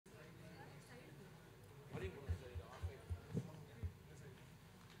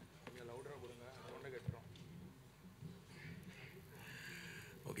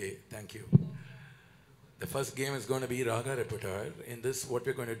Thank you. The first game is going to be Raga Repertoire. In this, what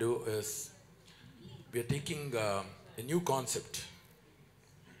we're going to do is, we are taking a new concept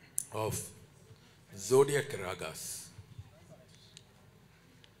of zodiac ragas.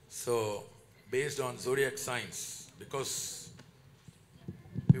 So, based on zodiac signs, because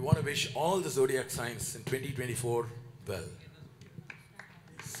we want to wish all the zodiac signs in 2024 well.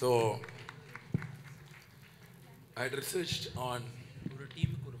 So, I had researched on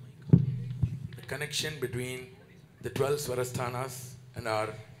the connection between the 12 Swarasthanas and our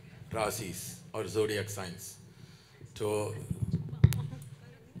Rasis or zodiac signs. So,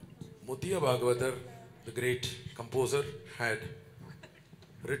 Muttiya Bhagavatar, the great composer, had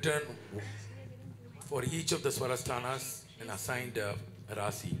written for each of the Swarasthanas and assigned a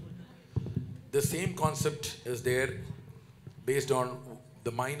Rasi. The same concept is there based on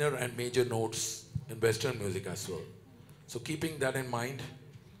the minor and major notes in Western music as well. So keeping that in mind,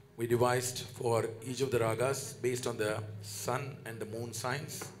 we devised for each of the ragas based on the sun and the moon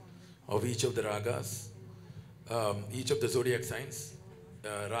signs of each of the ragas, each of the zodiac signs,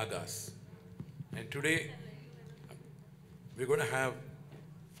 ragas. And today, we're going to have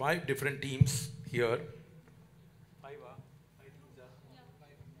 5 different teams here.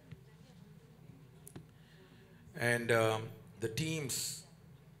 And the teams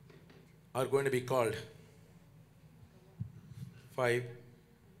are going to be called 5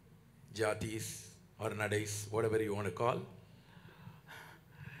 jatis or nadais, whatever you want to call.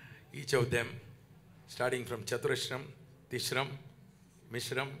 Each of them, starting from Chaturashram, Tishram,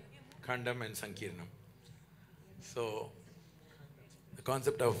 Mishram, Khandam and Sankirnam. So, the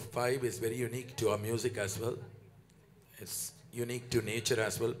concept of 5 is very unique to our music as well. It's unique to nature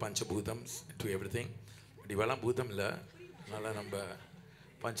as well, Panchabhutams, to everything. Divalam Bhutam la, nala namba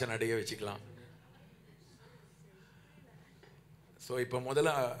Panchanadaya vechikalam. So, ipa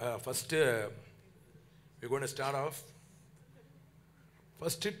modala first we're going to start off.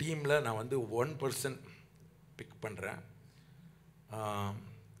 First team la na vandu one person pick pandren.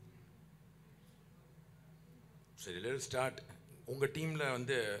 So let's start. Unga team la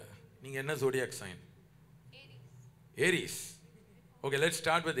vandu neenga enna zodiac sign? Aries. Okay, let's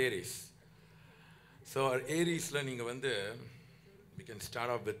start with Aries. So our Aries la neenga vandu, we can start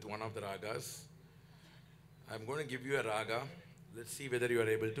off with one of the ragas. I'm going to give you a raga. Let's see whether you are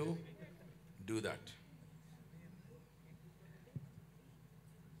able to do that.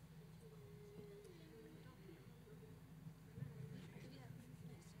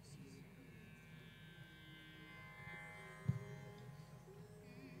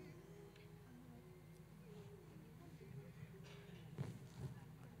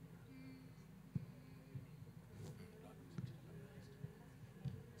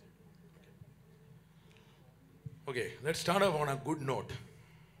 Okay, let's start off on a good note.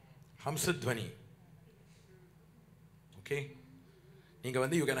 Hamsadhvani. Okay? You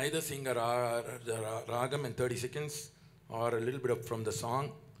can either sing a ragam in 30 seconds or a little bit from the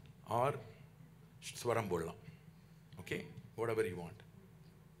song or swaram bolla. Okay? Whatever you want.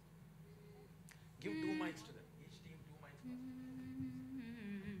 Give 2 mics to them. Each team 2 mics.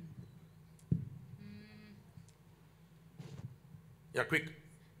 Yeah, quick.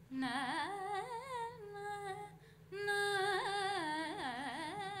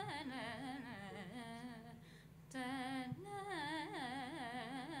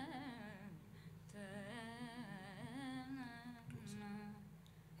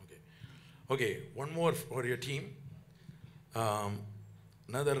 Okay, one more for your team.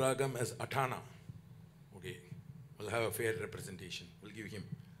 Another ragam is Atana. Okay, we'll have a fair representation. We'll give him.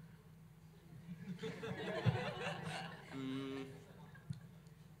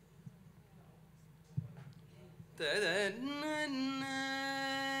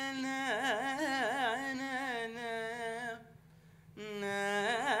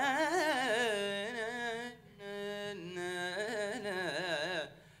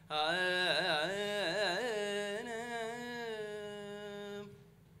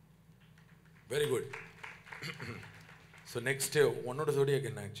 Very good. So next, one of the zodiac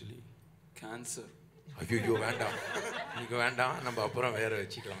actually. Cancer. ஐயோ வேண்டாம், நீங்க வேண்டாம், நம்ம அப்புறம் வேற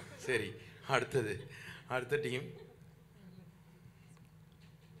வச்சுக்கலாம். சரி, அடுத்த team.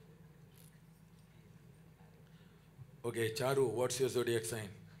 Okay, Charu, what's your zodiac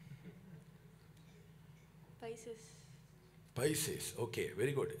sign? Pisces. Pisces, okay,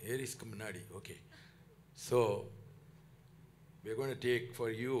 very good. Aries ku munadi, okay. So, we're going to take for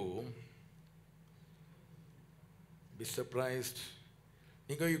you, be surprised.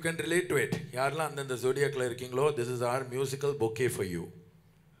 You can relate to it. Yarla and then the zodiac la irkinglo, this is our musical bouquet for you.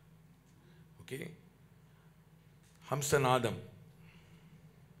 Okay? Hamsanadam.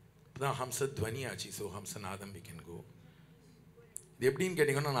 இப்போதான் ஹம்ச துவனி ஆச்சு. So Hamsanadam we can go. இது எப்படின்னு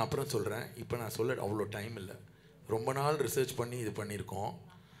கேட்டிங்கன்னா நான் அப்புறம் சொல்கிறேன். இப்போ நான் சொல்ல அவ்வளோ டைம் இல்லை. ரொம்ப நாள் ரிசர்ச் பண்ணி இது பண்ணியிருக்கோம்.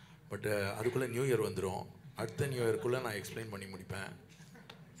 பட் அதுக்குள்ளே நியூ இயர் வந்துடும். அடுத்த நியூ இயர்க்குள்ளே நான் எக்ஸ்பிளைன் பண்ணி முடிப்பேன்.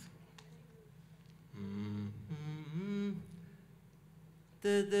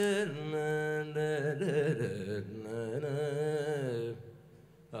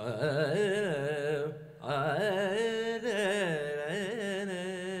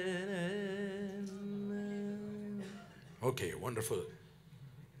 Okay, wonderful.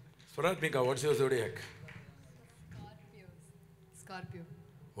 Swathmika, what's your zodiac? Scorpio.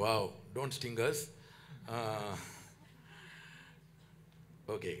 Wow, don't sting us.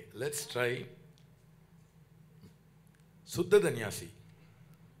 Okay, let's try Suddha Danyasi.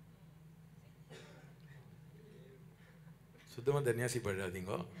 Suddhama Danyasi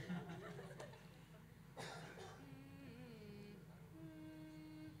padradingo.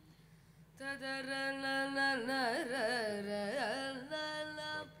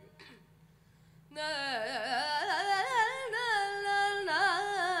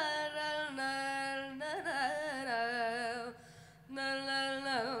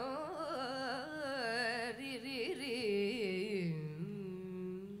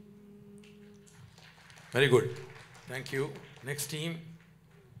 Very good. Thank you. Next team,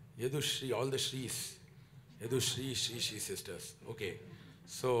 Yadushree, all the Shrees. Yadushree, Shri sisters. Okay.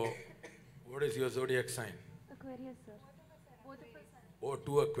 So, what is your zodiac sign? Aquarius, sir. Both of us. Oh,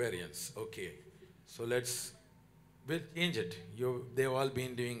 2 Aquarians. Okay. So we'll change it. They've all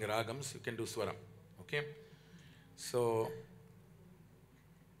been doing ragams. You can do swaram. Okay. So,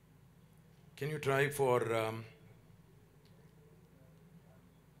 can you try for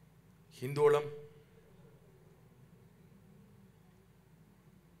Hindolam?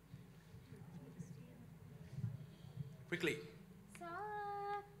 Quickly. Sa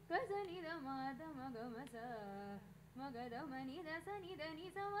gazani da ma da ma ga ma sa ma ga da ma ni da sa ni da ni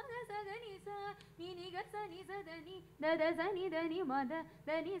sa ma ga sa ga ni sa ni ga sa ni sa da ni da sa ni da ni ma da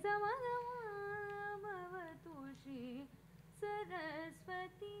ni sa ma ga ma va tu Shri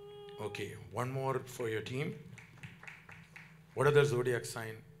Saraswati. Okay, one more for your team. What other zodiac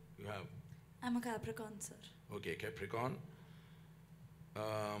sign you have? I'm a Capricorn, sir. Okay, Capricorn.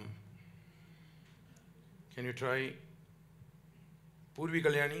 Can you try Purvi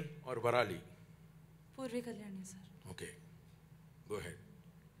Kalyani or Varali? Purvi Kalyani, sir. Okay, go ahead.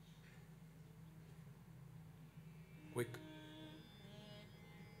 Quick.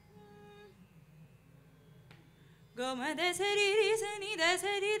 Gama da sari ri sani da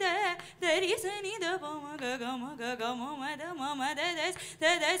sari da ri sani da pa ma ga ma da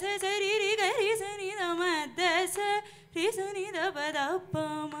da sa sari ri ga ri sani da ma da sa ri sani da pa da pa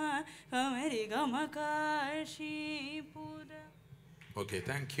ma ri ga ma ka shi puda. Okay,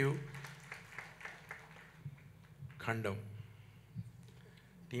 thank you. Khandam.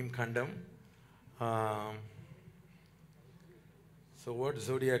 Team Khandam. So what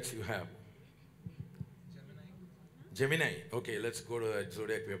zodiacs you have? Gemini. Okay, let's go to that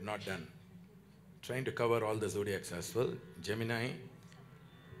zodiac we have not done. Trying to cover all the zodiacs as well. Gemini.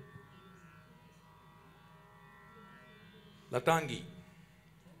 Latangi.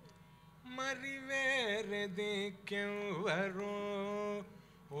 Marivere dikyam varo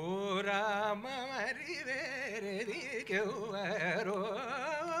O Rama marivere dikyam varo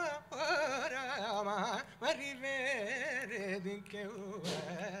O Rama marivere dikyam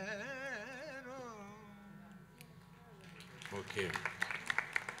varo. Okay.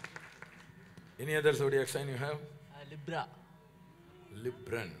 Any other zodiac sign you have? Libra.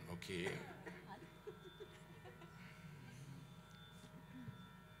 Libran. Okay.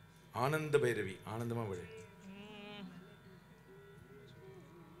 Ananda Bhairavi. Anandama Bhairavi.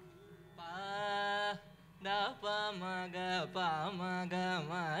 Pa da pa ma ga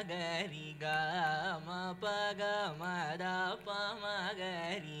ma ga ri ga ma pa ga ma da pa ma ga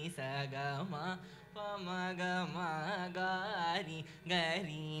ri sa ga ma pa ma ga ri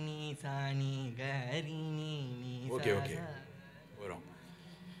ni sa ni ga ri ni sa. Okay, okay. வரும்.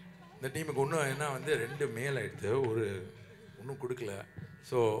 இந்த டீமுக்கு ஒன்றும் என்ன வந்து 2 மேல் ஆயிடுது, ஒன்றும் கொடுக்கல.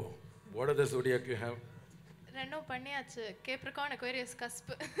 So what are the zodiac you have? ரெண்டும் பண்ணியாச்சு. Capricorn, Aquarius, cusp.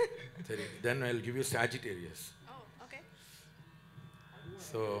 சரி, then I'll give you Sagittarius. Oh, okay.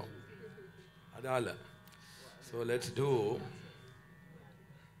 So அதால. So let's do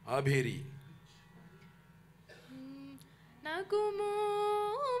Abheri. Nagumo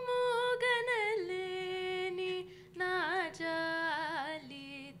moganaleni najali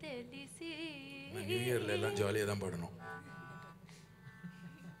telisi. New இயர்ல எல்லாம் ஜாலியாக தான் பாடணும்.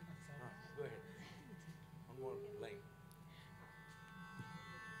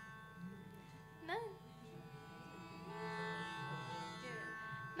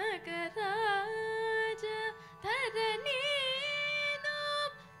 नागराज धरनीनो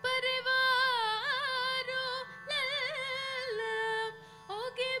परिवारो लल्लम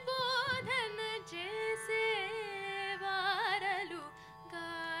ओगे बोधन जैसे वारलु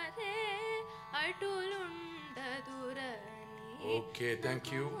गारे अटुलुंडदुरनी. Okay, thank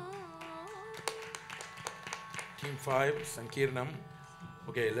you. Team 5, Sankirnam.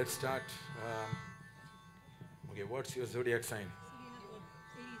 Okay, let's start. Okay, what's your zodiac sign?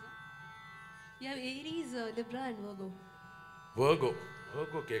 Yeah, Aries, Libra and Virgo. Virgo.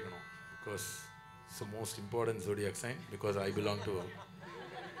 Virgo கேட்கணும் because it's the most important zodiac sign because I belong to.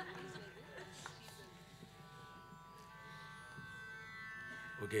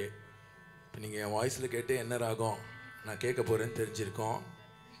 Okay, இப்போ நீங்கள் என் வாய்ஸில் கேட்டு என்ன ராகம் நான் கேட்க போகிறேன்னு தெரிஞ்சிருக்கோம்.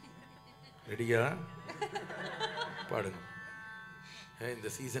 ரெடியா? பாடுங்க. இந்த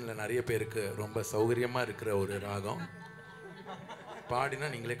சீசனில் நிறைய பேருக்கு ரொம்ப சௌகரியமாக இருக்கிற ஒரு ராகம். பாடினா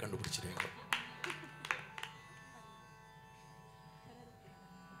நீங்களே கண்டுபிடிச்சிடுவீங்க.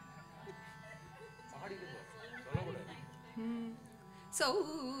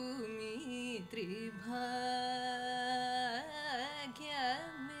 सौमित्री भाग्य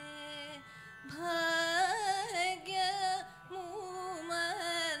में भाग्य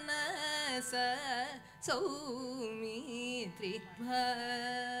मुमनस सौमित्री भाग्य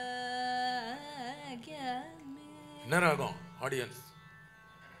में. என்ன ராகம் ஆடியன்ஸ்?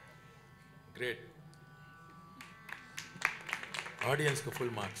 கிரேட். ஆடியன்ஸ்க்கு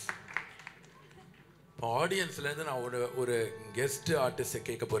ஃபுல் மார்க்ஸ். இப்போ ஆடியன்ஸ்லேருந்து நான் ஒரு கெஸ்ட் ஆர்டிஸ்ட்டை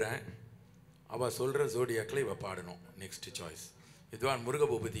கேட்க போகிறேன். அவள் சொல்கிற ஜோடியாக்கில் இவள் பாடணும். Next choice இதுவான்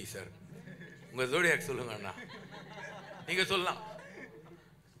Murugapoopathy sir. உங்கள் ஜோடியாக் சொல்லுங்க அண்ணா. நீங்கள் சொல்லலாம்.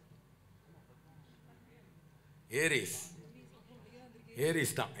 ஏரிஸ்.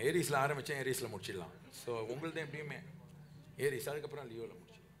 ஏரிஸ் தான். ஏரிஸில் ஆரம்பித்தேன், ஏரிஸில் முடிச்சிடலாம். ஸோ உங்கள்தான் எப்படியுமே ஏரிஸ். அதுக்கப்புறம் லியோவில்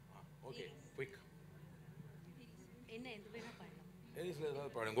முடிச்சிடலாம். Okay, quick. என்ன எந்த பேரா பாடலாம்? ஏரிஸில்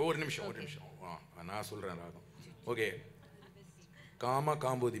ஏதாவது பாடுங்க. ஒரு நிமிஷம். நான் சொல்கிறேன் ராகம். Okay, gamma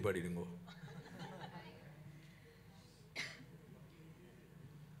Kambhoji பாடிடுங்கோ.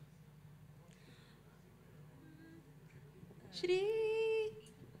 Sri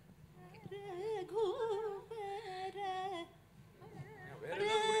ரகுவர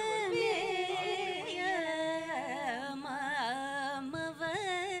மாமவ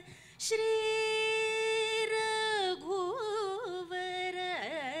Sri ரகுவர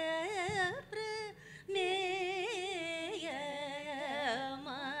பிரமேய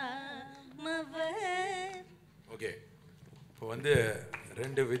மாமவ. Okay, இப்போ வந்து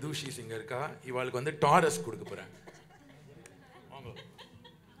 2 விதுஷி சிங்கருக்கா இவாளுக்கு வந்து டாரஸ் கொடுக்க போகிறேன்.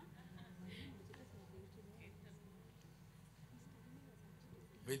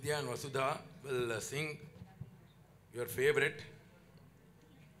 Vidya and Vasudha will sing your favorite.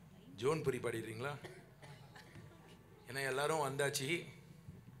 Jonpuri பாடிடுறீங்களா? ஏன்னா எல்லாரும் வந்தாச்சு.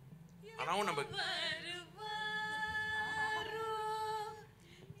 ஆனால் நம்ம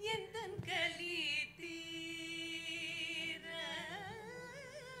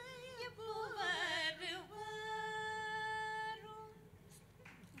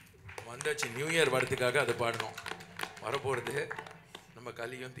வந்தாச்சு. நியூ இயர் வரதுக்காக அதை பாடணும். வரப்போகிறது நம்ம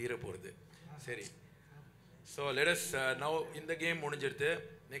கலியும் தீர போகிறது. சரி, so let us now in the game முடிஞ்சிருது.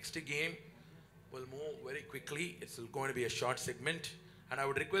 Next game will move very quickly. It's going to be a short segment and I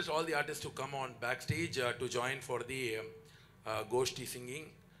would request all the artists to come on backstage to join for the Goshti singing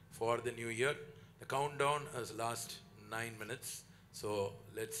for the new year. The countdown has last 9 minutes. So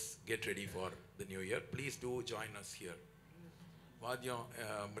let's get ready for the new year. Please do join us here. வாத்தியம்,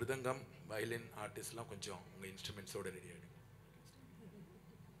 மிருதங்கம், violin ஆர்டிஸ்ட்லாம் கொஞ்சம் உங்கள் இன்ஸ்ட்ருமெண்ட்ஸோடு ready ஆகிடுங்க.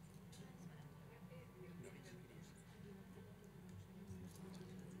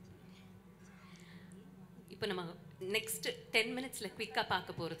 இப்போ நம்ம next 10 மினிட்ஸில் குயிக்காக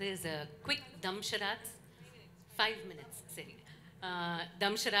பார்க்க போகிறது இஸ் குவிக் தம்ஷராட்ஸ். 5 மினிட்ஸ். சரி,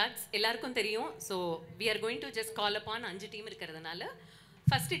 தம்ஷராட்ஸ் எல்லாருக்கும் தெரியும். So we are going to just call upon 5 team இருக்கிறதுனால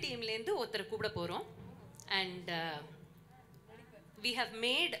ஃபஸ்ட்டு டீம்லேருந்து ஒருத்தரை கூப்பிட போகிறோம். அண்ட் வி ஹவ்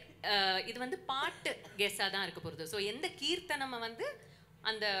மேட் இது வந்து பாட்டு கெஸ்ஸாக தான் இருக்க போகிறது. ஸோ எந்த கீர்த்தனமை வந்து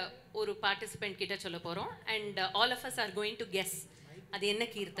அந்த ஒரு பார்ட்டிசிபெண்ட் கிட்ட சொல்ல போகிறோம். And all of us are going to guess அது என்ன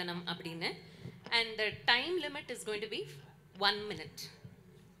கீர்த்தனம் அப்படின்னு. And the time limit is going to be 1 minute.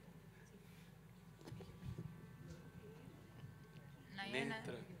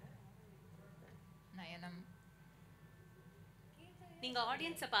 நீங்கள்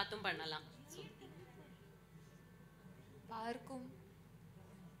ஆடியன்ஸை பார்த்தும் பண்ணலாம். பார்க்கும்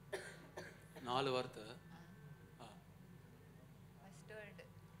 4 வார்த்தை. ஃபர்ஸ்ட் வேர்ட்,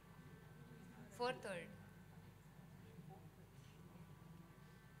 ஃபோர்த் வேர்ட்,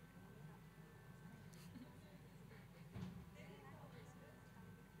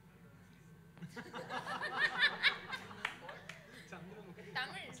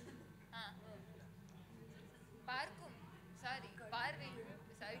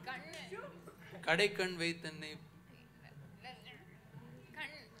 கடைக்கண் வைத்தன்னை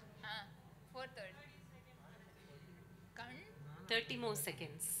கண் 4/3 கண் 30 more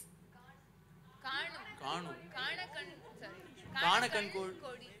seconds. காணும் காணும் காணக்கண் சாரி காணக்கண்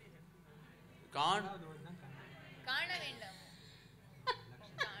கோடி காண் காண வேண்டாம்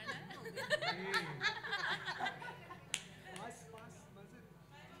காண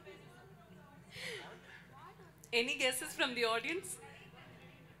Any guesses from the audience?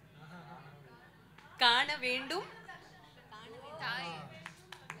 காண வேண்டும் தாய்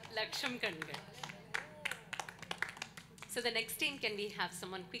லட்சம் கண்கள். So the next team, can we have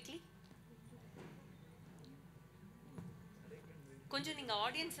someone quickly? கொஞ்சம் நீங்க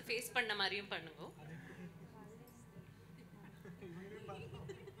ஆடியன்ஸை ஃபேஸ் பண்ண மாதிரியும் பண்ணுங்க.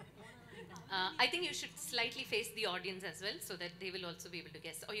 I think you should slightly face the audience as well so that they will also be able to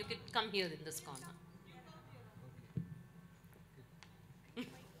guess. Or you could come here in this corner.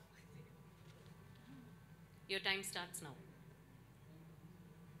 Your time starts now.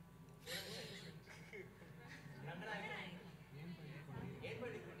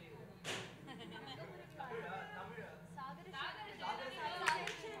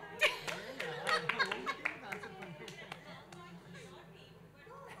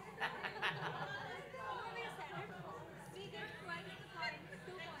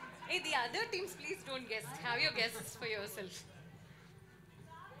 Hey, the other teams, please don't guess. Have your guesses for yourself.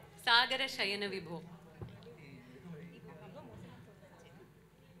 Sagara Shayana Vibho.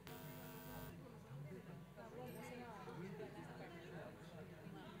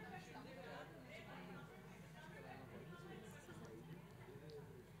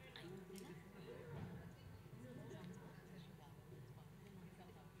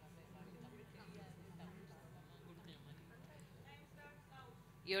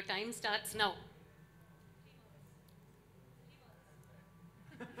 Your time starts now.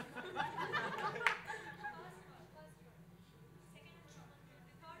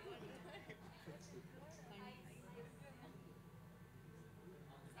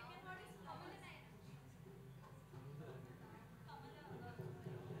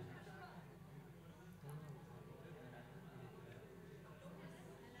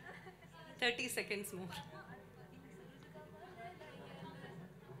 Thirty seconds more.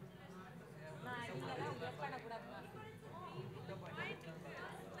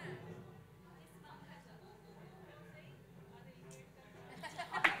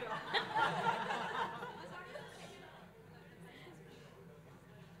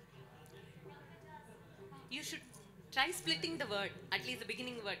 You should try splitting the word, at least the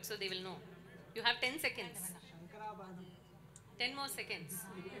beginning word, so they will know. You have 10 seconds. 10 more seconds.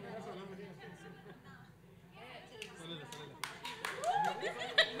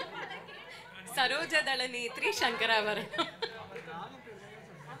 Saroja Dalanetri Shankaravaran.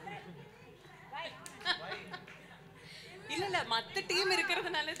 இல்ல மத்த team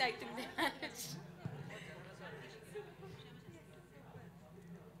இருக்குறதுனால I think they manage.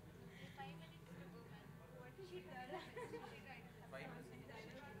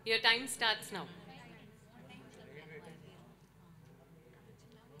 Your time starts now.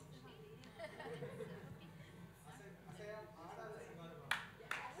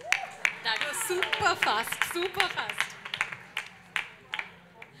 That was super fast, super fast.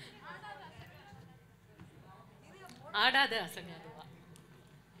 ஆடாத அசங்காதுவா.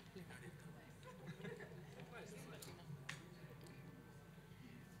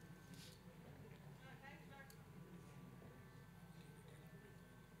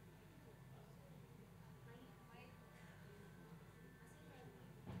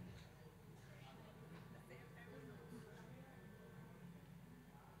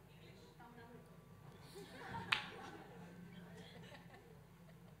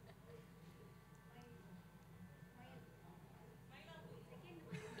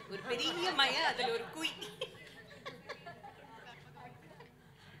 ஒரு பெரிய மய அதுல ஒரு குய்.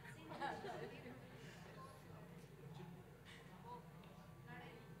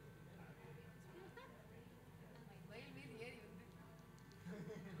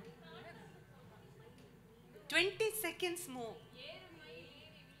 Twenty seconds more.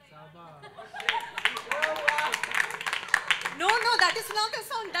 Sabha. No, that is not a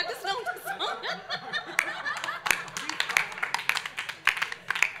song. That is not a song.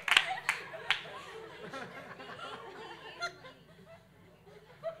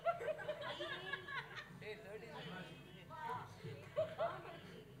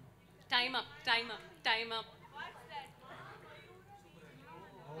 Time up.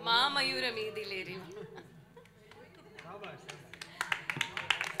 Mamayura Meedileri.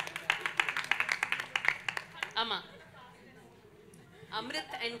 Amma. Amrit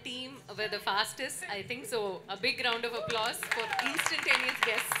and team were the fastest, I think. So a big round of applause for instantaneous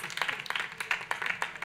guests.